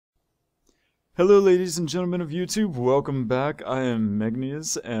Hello ladies and gentlemen of YouTube, welcome back. I am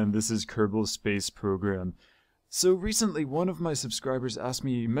Megneous and this is Kerbal Space Program. So recently one of my subscribers asked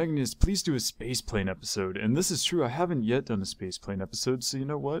me, Megneous, please do a spaceplane episode. And this is true, I haven't yet done a spaceplane episode, so you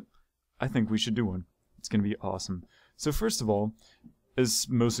know what? I think we should do one. It's gonna be awesome. So first of all, as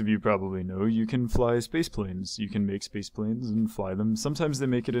most of you probably know, you can fly spaceplanes. You can make spaceplanes and fly them. Sometimes they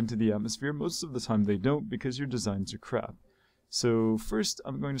make it into the atmosphere, most of the time they don't because your designs are crap. So first,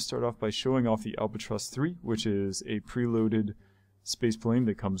 I'm going to start off by showing off the Albatross 3, which is a preloaded spaceplane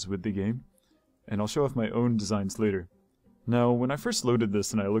that comes with the game. And I'll show off my own designs later. Now, when I first loaded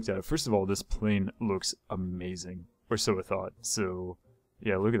this and I looked at it, first of all, this plane looks amazing. Or so I thought. So,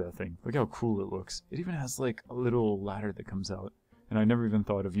 yeah, look at that thing. Look how cool it looks. It even has, like, a little ladder that comes out. And I never even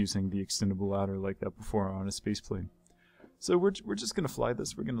thought of using the extendable ladder like that before on a spaceplane. So we're just gonna fly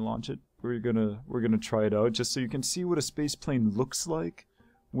this. We're gonna launch it. We're gonna try it out just so you can see what a spaceplane looks like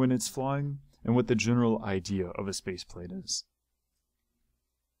when it's flying and what the general idea of a spaceplane is.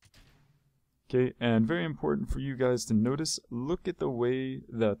 Okay, and very important for you guys to notice, look at the way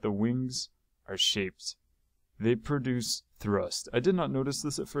that the wings are shaped. They produce thrust. I did not notice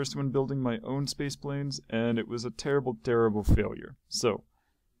this at first when building my own spaceplanes, and it was a terrible, terrible failure. So,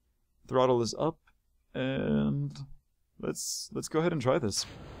 throttle is up, and let's go ahead and try this.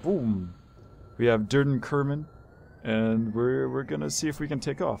 Boom! We have Durden Kerman, and we're gonna see if we can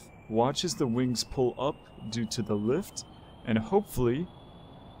take off. Watch as the wings pull up due to the lift, and hopefully,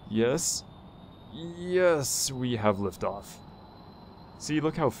 yes, we have liftoff. See,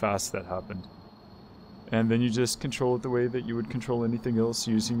 look how fast that happened. And then you just control it the way that you would control anything else,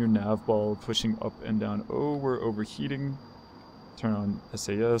 using your nav ball, pushing up and down. Oh, we're overheating. Turn on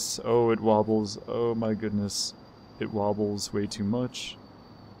SAS. Oh, it wobbles. Oh my goodness. It wobbles way too much.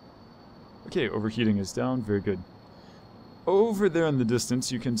 Okay, overheating is down. Very good. Over there in the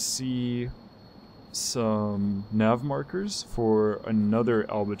distance, you can see some nav markers for another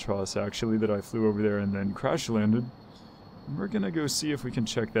Albatross, actually, that I flew over there and then crash landed. And we're gonna go see if we can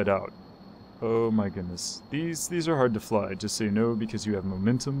check that out. Oh my goodness. These are hard to fly, just so you know, because you have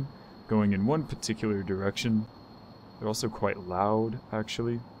momentum going in one particular direction. They're also quite loud,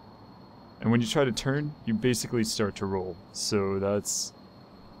 actually. And when you try to turn, you basically start to roll. So that's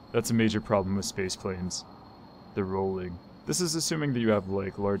a major problem with spaceplanes. The rolling. This is assuming that you have,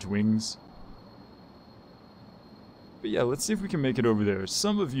 like, large wings. But yeah, let's see if we can make it over there.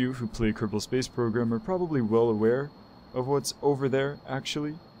 Some of you who play Kerbal Space Program are probably well aware of what's over there,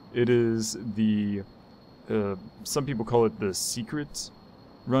 actually. It is the, some people call it the secret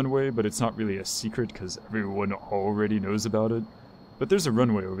runway, but it's not really a secret because everyone already knows about it. But there's a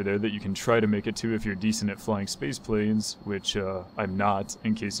runway over there that you can try to make it to if you're decent at flying spaceplanes, which I'm not,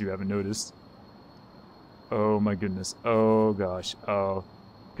 in case you haven't noticed. Oh my goodness. Oh gosh. Oh,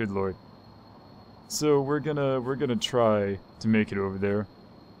 good lord. So we're gonna try to make it over there,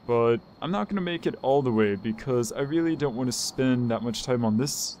 but I'm not gonna make it all the way because I really don't want to spend that much time on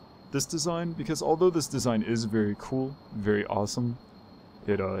this design, because although this design is very cool, very awesome,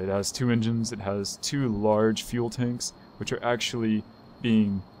 it has two engines, it has two large fuel tanks, which are actually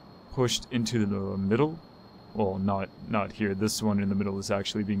being pushed into the middle. Well, not here. This one in the middle is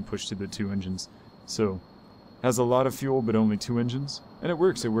actually being pushed to the two engines. So, has a lot of fuel, but only two engines. And it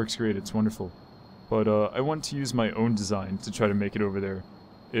works great, it's wonderful. But I want to use my own design to try to make it over there.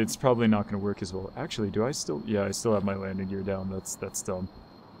 It's probably not going to work as well. Actually, do I still? Yeah, I still have my landing gear down. That's dumb.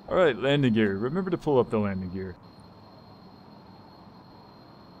 Alright, landing gear. Remember to pull up the landing gear.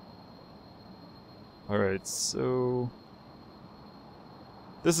 Alright, so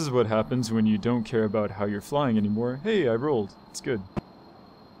this is what happens when you don't care about how you're flying anymore. Hey, I rolled. It's good.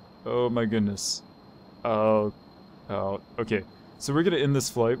 Oh my goodness. Oh, okay. So we're going to end this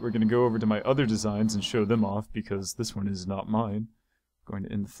flight. We're going to go over to my other designs and show them off, because this one is not mine. Going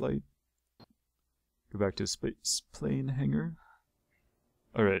to end the flight. Go back to space plane hangar.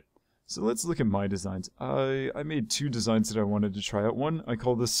 Alright, so let's look at my designs. I made two designs that I wanted to try out. One I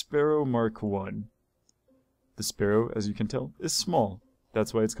call the Sparrow Mark 1. The Sparrow, as you can tell, is small.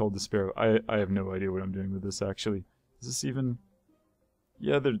 That's why it's called the Sparrow. I have no idea what I'm doing with this, actually. Is this even...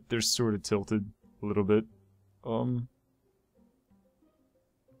 Yeah, they're sort of tilted a little bit.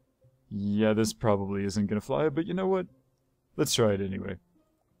 Yeah, this probably isn't gonna fly, but you know what? Let's try it anyway.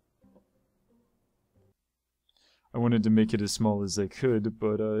 I wanted to make it as small as I could,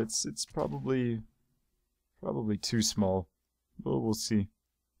 but it's probably too small. Well, we'll see.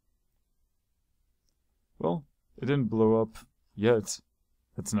 Well, it didn't blow up yet.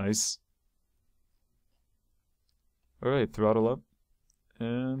 That's nice. Alright, throttle up.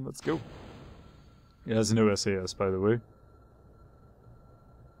 And let's go. It has no SAS, by the way.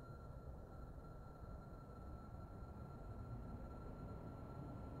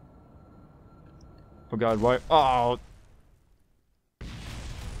 Oh god, why? Oh!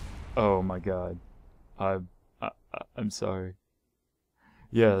 Oh my god. I'm sorry.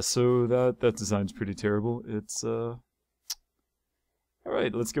 Yeah, so that design's pretty terrible. It's alright,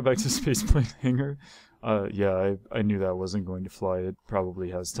 let's go back to Spaceplane Hangar. Yeah, I knew that wasn't going to fly. It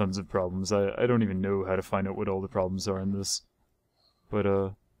probably has tons of problems. I don't even know how to find out what all the problems are in this. But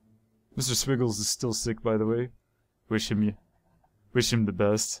Mr. Swiggles is still sick, by the way. Wish him the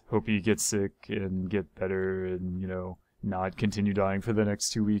best. Hope he gets sick and get better and, you know, not continue dying for the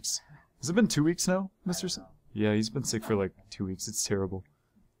next 2 weeks. Has it been 2 weeks now, Mr. Yeah, he's been sick for like 2 weeks. It's terrible.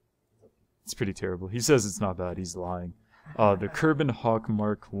 It's pretty terrible. He says it's not bad. He's lying. The Kerbal Hawk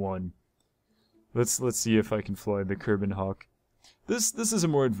Mark 1. Let's see if I can fly the Kerbal Hawk. This is a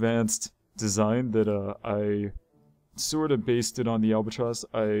more advanced design that I sort of based it on the Albatross.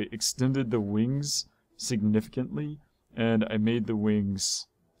 I extended the wings significantly, and I made the wings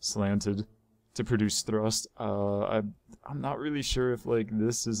slanted to produce thrust. I'm not really sure if like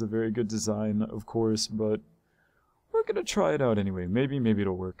this is a very good design, of course, but we're gonna try it out anyway. Maybe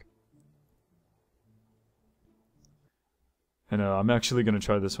it'll work. And I'm actually gonna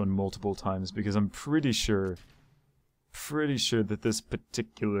try this one multiple times because I'm pretty sure that this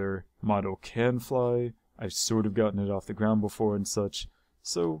particular model can fly. I've sort of gotten it off the ground before and such,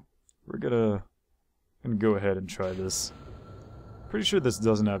 so we're gonna go ahead and try this. Pretty sure this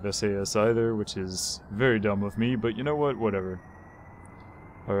doesn't have SAS either, which is very dumb of me, but you know what? Whatever.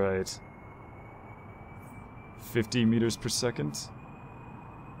 Alright. 50 meters per second.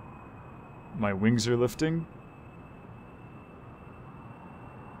 My wings are lifting.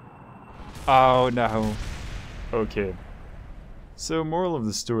 Oh no. Okay. So, moral of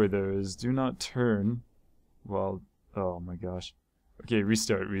the story there is do not turn while... Oh my gosh. Okay,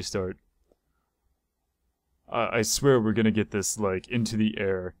 restart. I swear we're gonna get this, like, into the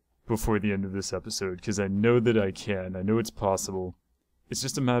air before the end of this episode, because I know that I can. I know it's possible. It's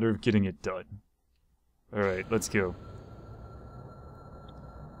just a matter of getting it done. Alright, let's go.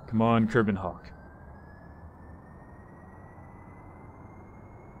 Come on, Kerbal Hawk.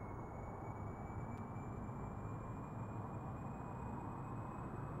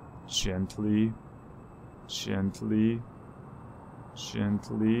 Gently. Gently.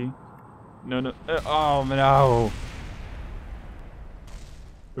 Gently. No. Oh, no!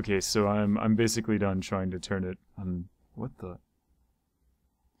 Okay, so I'm basically done trying to turn it on... What the...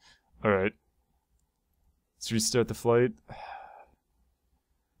 Alright. Let's restart the flight.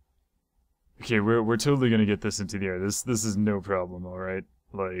 Okay, we're totally gonna get this into the air. This is no problem, alright?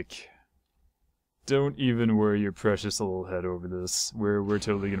 Like... Don't even worry your precious little head over this. We're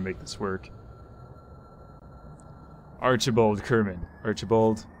totally gonna make this work. Archibald Kerman.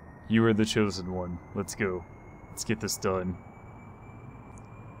 Archibald, you are the chosen one. Let's go. Let's get this done.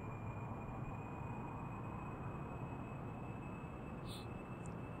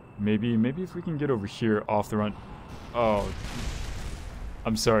 Maybe if we can get over here off the run. Oh.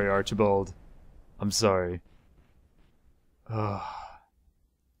 I'm sorry, Archibald. I'm sorry. Ugh.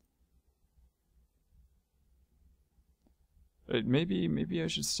 Maybe I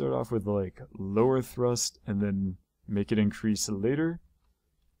should start off with like lower thrust and then make it increase later.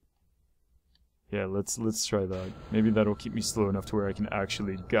 Yeah, let's try that. Maybe that'll keep me slow enough to where I can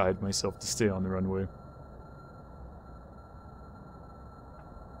actually guide myself to stay on the runway.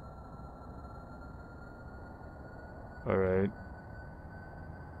 Alright.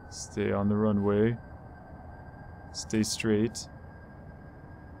 Stay on the runway. Stay straight.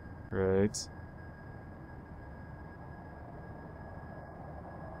 Right.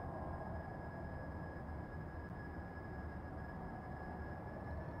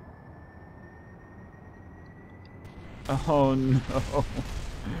 Oh no.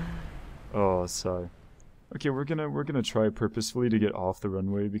 Oh, sorry. Okay, we're gonna try purposefully to get off the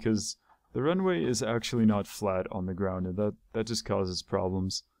runway because the runway is actually not flat on the ground, and that just causes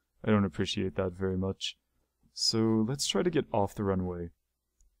problems. I don't appreciate that very much. So let's try to get off the runway.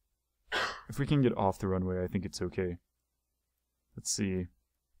 If we can get off the runway, I think it's okay. Let's see.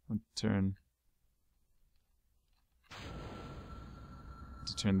 Let's turn.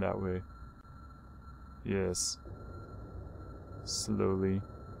 To turn that way. Yes. Slowly.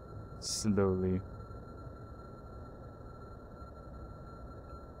 Slowly.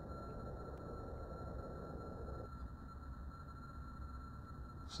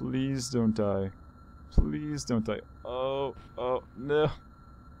 Please don't die. Please don't die. Oh, no.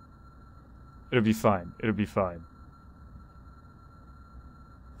 It'll be fine. It'll be fine.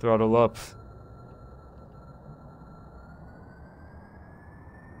 Throttle up.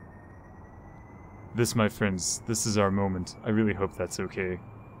 This, my friends, this is our moment. I really hope that's okay.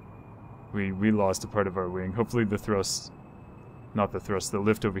 We lost a part of our wing. Hopefully the thrust... Not the thrust, the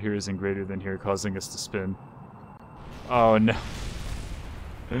lift over here isn't greater than here, causing us to spin. Oh, no.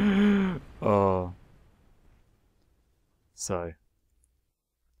 Oh. Sigh.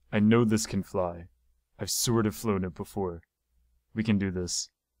 I know this can fly. I've sort of flown it before. We can do this.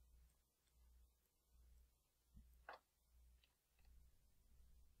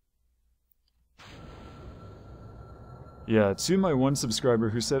 Yeah, to my one subscriber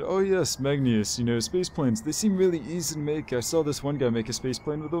who said, "Oh yes, Megneous, you know, spaceplanes, they seem really easy to make. I saw this one guy make a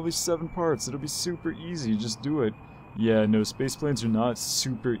spaceplane with only 7 parts. It'll be super easy, just do it." Yeah, no, spaceplanes are not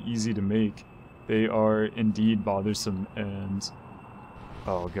super easy to make. They are indeed bothersome and...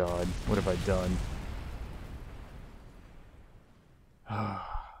 Oh god, what have I done?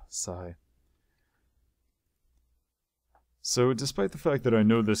 Sigh. So, despite the fact that I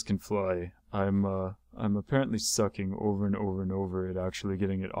know this can fly, I'm apparently sucking over and over and over at actually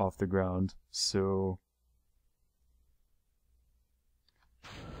getting it off the ground, so...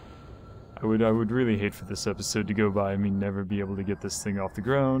 I would really hate for this episode to go by and me never be able to get this thing off the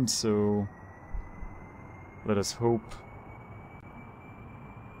ground, so... Let us hope.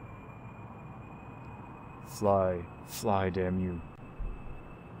 Fly. Fly, damn you.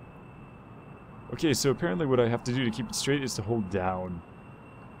 Okay, so apparently what I have to do to keep it straight is to hold down.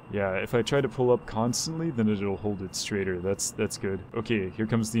 Yeah, if I try to pull up constantly, then it'll hold it straighter. That's good. Okay, here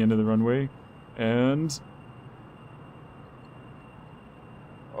comes the end of the runway. And...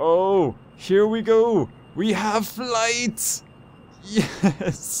 Oh! Here we go! We have flight!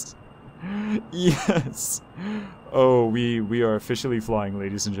 Yes! Yes! Oh, we are officially flying,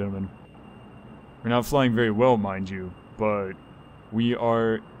 ladies and gentlemen. We're not flying very well, mind you, but we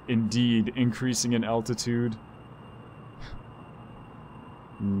are indeed increasing in altitude.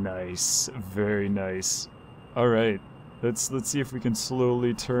 Nice. Very nice. Alright. Let's see if we can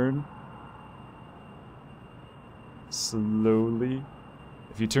slowly turn. Slowly.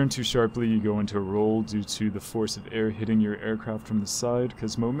 If you turn too sharply, you go into a roll due to the force of air hitting your aircraft from the side,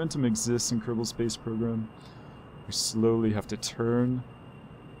 because momentum exists in Kerbal Space Program. We slowly have to turn.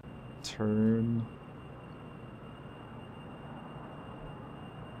 Turn.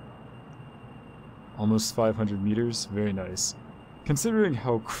 Almost 500 meters. Very nice. Considering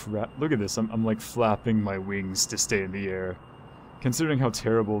how look at this, I'm like flapping my wings to stay in the air. Considering how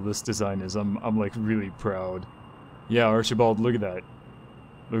terrible this design is, I'm like really proud. Yeah, Archibald, look at that.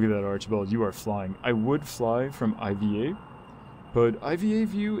 Look at that, Archibald, you are flying. I would fly from IVA, but IVA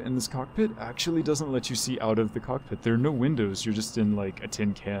view in this cockpit actually doesn't let you see out of the cockpit. There are no windows, you're just in like a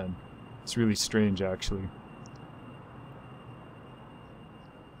tin can. It's really strange, actually.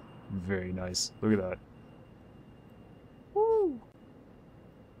 Very nice. Look at that. Woo!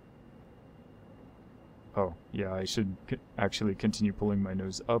 Oh, yeah, I should actually continue pulling my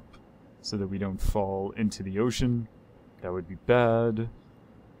nose up so that we don't fall into the ocean. That would be bad.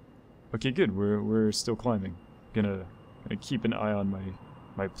 Okay, good. We're still climbing. Gonna keep an eye on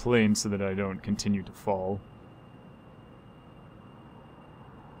my plane so that I don't continue to fall.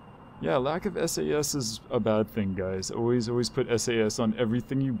 Yeah, lack of SAS is a bad thing, guys. Always put SAS on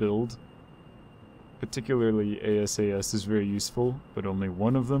everything you build. Particularly ASAS is very useful, but only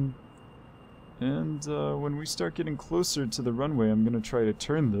one of them. And when we start getting closer to the runway, I'm gonna try to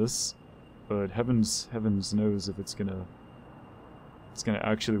turn this, but heavens knows if it's gonna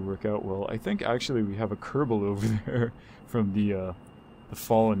actually work out well. I think actually we have a Kerbal over there from the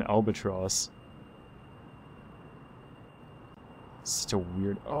fallen albatross. Such a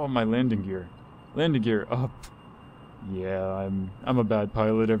weird... Oh, my landing gear. Landing gear up. Yeah, I'm a bad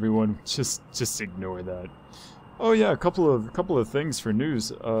pilot, everyone. Just ignore that. Oh yeah, a couple of things for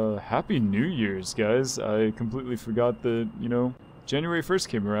news. Happy New Year's, guys. I completely forgot that, you know, January 1st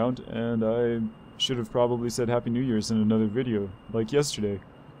came around, and I should have probably said Happy New Year's in another video, like yesterday.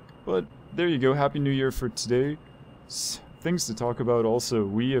 But there you go, Happy New Year for today. Things to talk about also.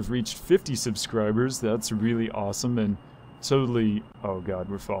 We have reached 50 subscribers. That's really awesome, and totally... Oh god,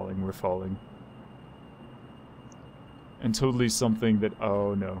 we're falling. And totally something that...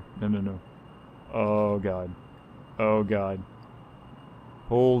 Oh no. No. Oh god. Oh god.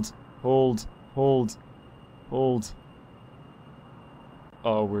 Hold.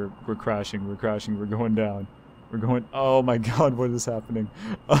 Oh, we're crashing, we're going down. We're going... Oh my god, what is happening?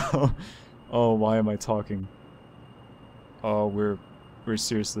 Oh, why am I talking? Oh, we're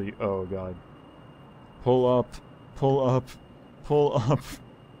seriously... Oh god. Pull up. Oh.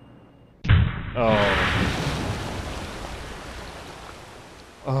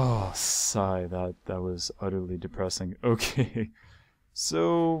 Oh, sigh, that was utterly depressing. Okay.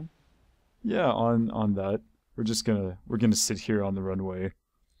 So, yeah, on that, we're gonna sit here on the runway.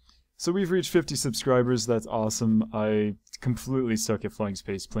 So we've reached 50 subscribers, that's awesome. I completely suck at flying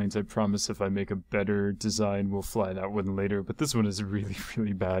space planes. I promise if I make a better design, we'll fly that one later. But this one is really,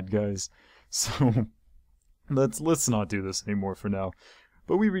 really bad, guys. So let's not do this anymore for now.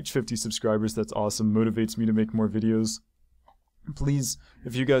 But we reached 50 subscribers, that's awesome. Motivates me to make more videos. Please,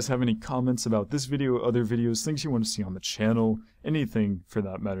 if you guys have any comments about this video, other videos, things you want to see on the channel, anything for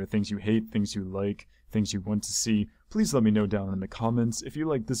that matter, things you hate, things you like, things you want to see, please let me know down in the comments. If you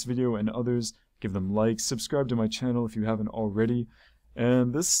like this video and others, give them likes, subscribe to my channel if you haven't already.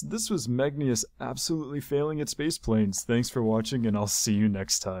 And this was Megneous absolutely failing at space planes. Thanks for watching, and I'll see you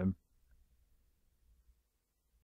next time.